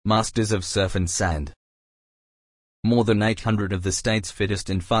Masters of Surf and Sand. More than 800 of the state's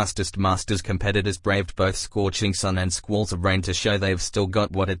fittest and fastest Masters competitors braved both scorching sun and squalls of rain to show they've still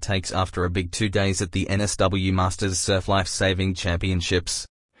got what it takes after a big 2 days at the NSW Masters Surf Life Saving Championships.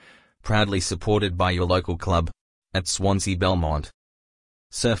 Proudly supported by your local club at Swansea Belmont.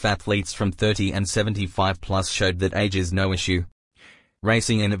 Surf athletes from 30 and 75 plus showed that age is no issue.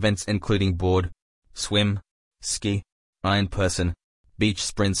 Racing in events including board, swim, ski, iron person, beach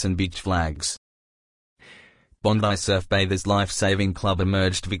sprints and beach flags. Bondi Surf Bathers Life Saving Club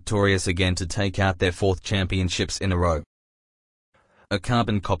emerged victorious again to take out their 4th championships in a row. A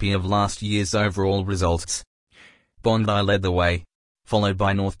carbon copy of last year's overall results. Bondi led the way, followed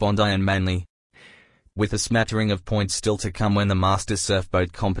by North Bondi and Manly, with a smattering of points still to come when the Masters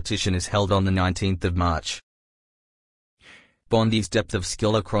Surfboat competition is held on the 19th of March. Bondi's depth of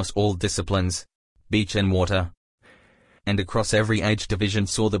skill across all disciplines, beach and water, and across every age division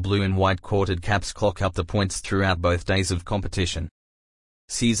saw the blue and white quartered caps clock up the points throughout both days of competition.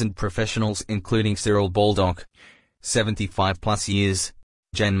 Seasoned professionals including Cyril Baldock, 75 plus years,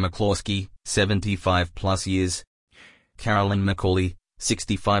 Jen McCloskey, 75 plus years, Carolyn McCauley,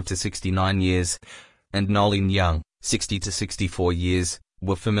 65 to 69 years, and Nolene Young, 60 to 64 years,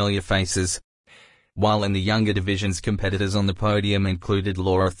 were familiar faces, while in the younger divisions competitors on the podium included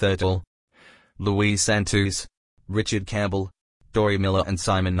Laura Thurtle, Louise Santos, Richard Campbell, Dory Miller and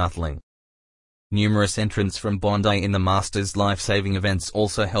Simon Nuttling. Numerous entrants from Bondi in the Masters life-saving events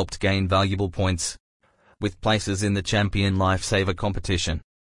also helped gain valuable points, with places in the Champion Lifesaver competition.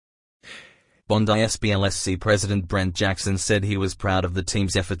 Bondi SBLSC President Brent Jackson said he was proud of the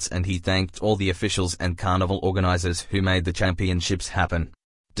team's efforts and he thanked all the officials and carnival organizers who made the championships happen,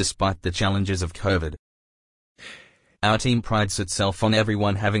 despite the challenges of COVID. Our team prides itself on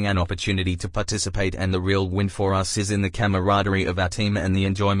everyone having an opportunity to participate, and the real win for us is in the camaraderie of our team and the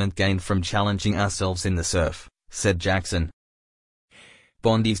enjoyment gained from challenging ourselves in the surf, said Jackson.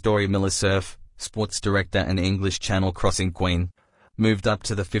 Bondi's Dory Miller Surf, sports director and English Channel Crossing queen, moved up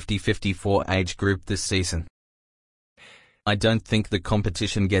to the 50-54 age group this season. I don't think the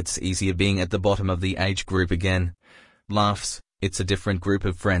competition gets easier being at the bottom of the age group again. Laughs, it's a different group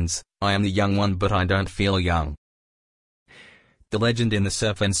of friends, I am the young one but I don't feel young. The legend in the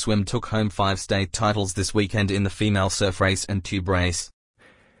surf and swim took home 5 state titles this weekend in the female surf race and tube race.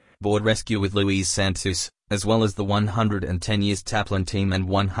 Board rescue with Louise Santos, as well as the 110 years Taplin team and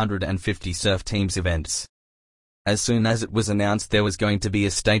 150 surf teams events. As soon as it was announced there was going to be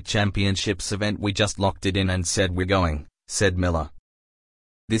a state championships event, we just locked it in and said we're going, said Miller.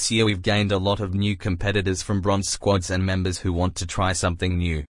 This year we've gained a lot of new competitors from bronze squads and members who want to try something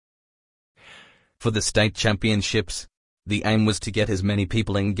new. For the state championships, the aim was to get as many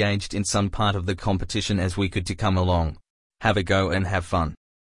people engaged in some part of the competition as we could to come along, have a go and have fun.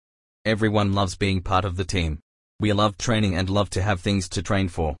 Everyone loves being part of the team. We love training and love to have things to train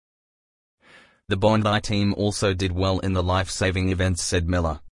for. The Bondi team also did well in the life-saving events, said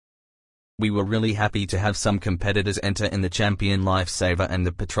Miller. We were really happy to have some competitors enter in the Champion Lifesaver and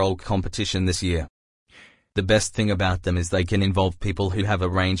the Patrol competition this year. The best thing about them is they can involve people who have a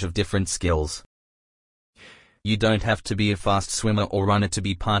range of different skills. You don't have to be a fast swimmer or runner to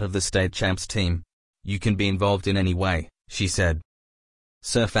be part of the state champs team. You can be involved in any way, she said.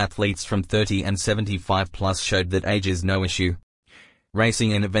 Surf athletes from 30 and 75 plus showed that age is no issue.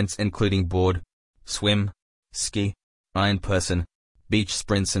 Racing in events including board, swim, ski, iron person, beach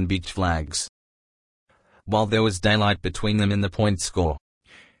sprints and beach flags. While there was daylight between them in the point score,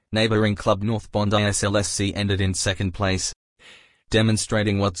 neighboring club North Bondi SLSC ended in 2nd place,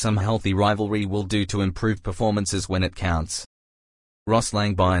 demonstrating what some healthy rivalry will do to improve performances when it counts. Ross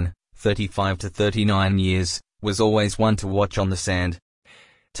Langbine, 35 to 39 years, was always one to watch on the sand,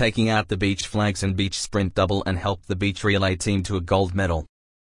 taking out the beach flags and beach sprint double and helped the beach relay team to a gold medal.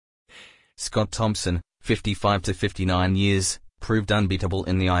 Scott Thompson, 55 to 59 years, proved unbeatable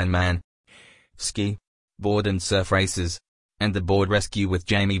in the Ironman, ski, board and surf races, and the board rescue with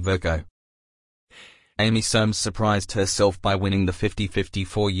Jamie Verco. Amy Soames surprised herself by winning the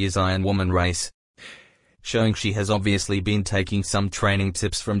 50-54 years Iron Woman race, showing she has obviously been taking some training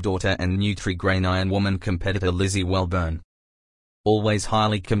tips from daughter and Nutri-Grain Iron Woman competitor Lizzie Welburn. Always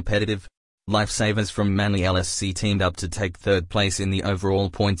highly competitive, Lifesavers from Manly LSC teamed up to take 3rd place in the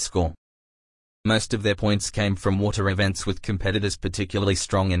overall point score. Most of their points came from water events with competitors particularly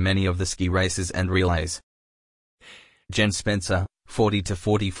strong in many of the ski races and relays. Jen Spencer, 40 to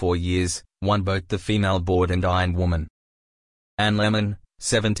 44 years, won both the female board and Iron Woman. Anne Lemon,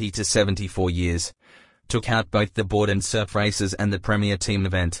 70 to 74 years, took out both the board and surf races and the Premier Team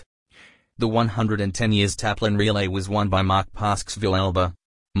event. The 110 years Taplin relay was won by Mark Parskes Villalba,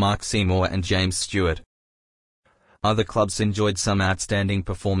 Mark Seymour and James Stewart. Other clubs enjoyed some outstanding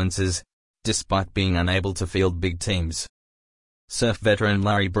performances, despite being unable to field big teams. Surf veteran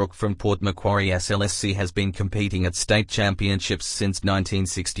Larry Brook from Port Macquarie SLSC has been competing at state championships since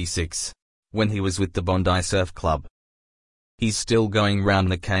 1966, when he was with the Bondi Surf Club. He's still going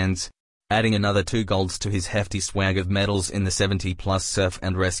round the cairns, adding another 2 golds to his hefty swag of medals in the 70-plus surf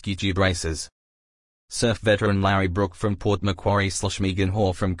and rescue tube races. Surf veteran Larry Brook from Port Macquarie / Megan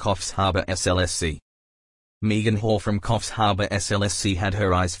Hoare from Coffs Harbour SLSC. Megan Hoare from Coffs Harbour SLSC had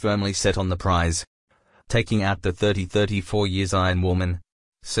her eyes firmly set on the prize, taking out the 34 years Iron Woman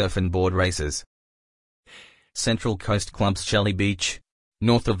surf and board races. Central Coast clubs Shelley Beach,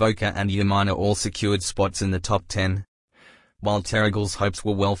 North Avoca and Yamina all secured spots in the top 10, while Terrigal's hopes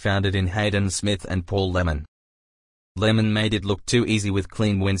were well founded in Hayden Smith and Paul Lemon. Lemon made it look too easy with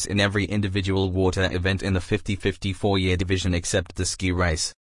clean wins in every individual water event in the 50-54 year division except the ski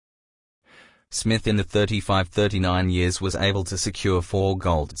race. Smith in the 35-39 years was able to secure 4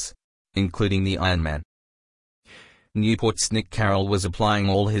 golds, including the Ironman. Newport's Nick Carroll was applying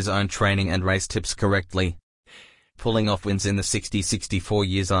all his own training and race tips correctly, pulling off wins in the 60-64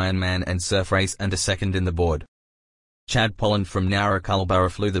 years Ironman and surf race and a second in the board. Chad Polland from Nowra Culburra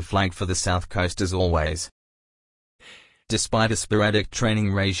flew the flag for the South Coast as always. Despite a sporadic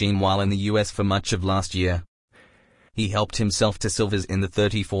training regime while in the US for much of last year, he helped himself to silvers in the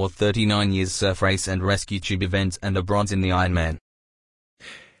 34-39 years surf race and rescue tube events and a bronze in the Ironman.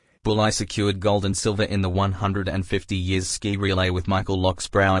 Bulli secured gold and silver in the 150 years ski relay with Michael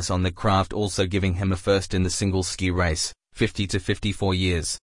Loxbrowers on the craft, also giving him a first in the single ski race, 50-54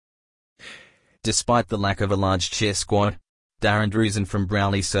 years. Despite the lack of a large cheer squad, Darren Drusen from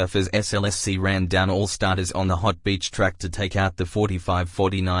Browley Surfers SLSC ran down all starters on the hot beach track to take out the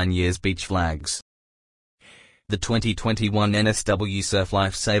 45-49 years beach flags. The 2021 NSW Surf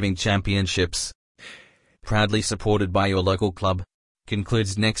Life Saving Championships, proudly supported by your local club,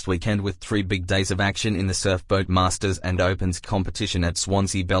 concludes next weekend with 3 big days of action in the Surfboat Masters and Opens competition at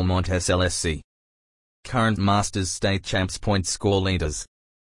Swansea Belmont SLSC. Current Masters state champs point score leaders.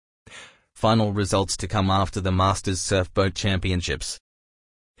 Final results to come after the Masters Surfboat Championships.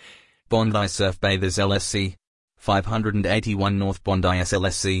 Bondi Surf Bathers LSC, 581 North Bondi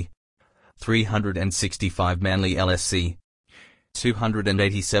SLSC, 365 Manly LSC,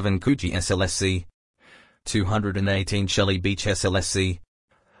 287 Coogee SLSC, 218 Shelley Beach SLSC,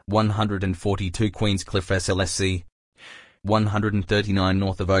 142 Queenscliff SLSC, 139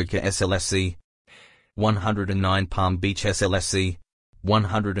 North Avoca SLSC, 109 Palm Beach SLSC,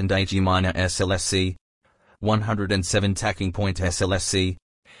 108 Yamina SLSC, 107 Tacking Point SLSC,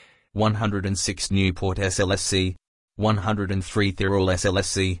 106 Newport SLSC, 103 Thirroul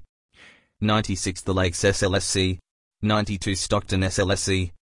SLSC, 96 The Lakes SLSC, 92 Stockton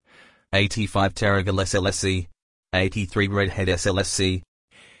SLSC, 85 Terrigal SLSC, 83 Redhead SLSC,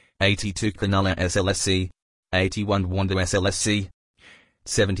 82 Cronulla SLSC, 81 Wanda SLSC,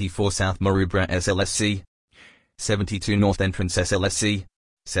 74 South Maroubra SLSC, 72 North Entrance SLSC,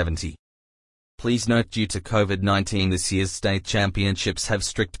 70. Please note, due to COVID-19 this year's state championships have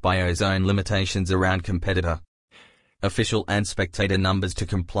strict biozone limitations around competitor, official and spectator numbers to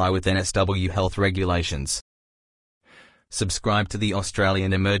comply with NSW health regulations. Subscribe to the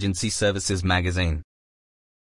Australian Emergency Services magazine.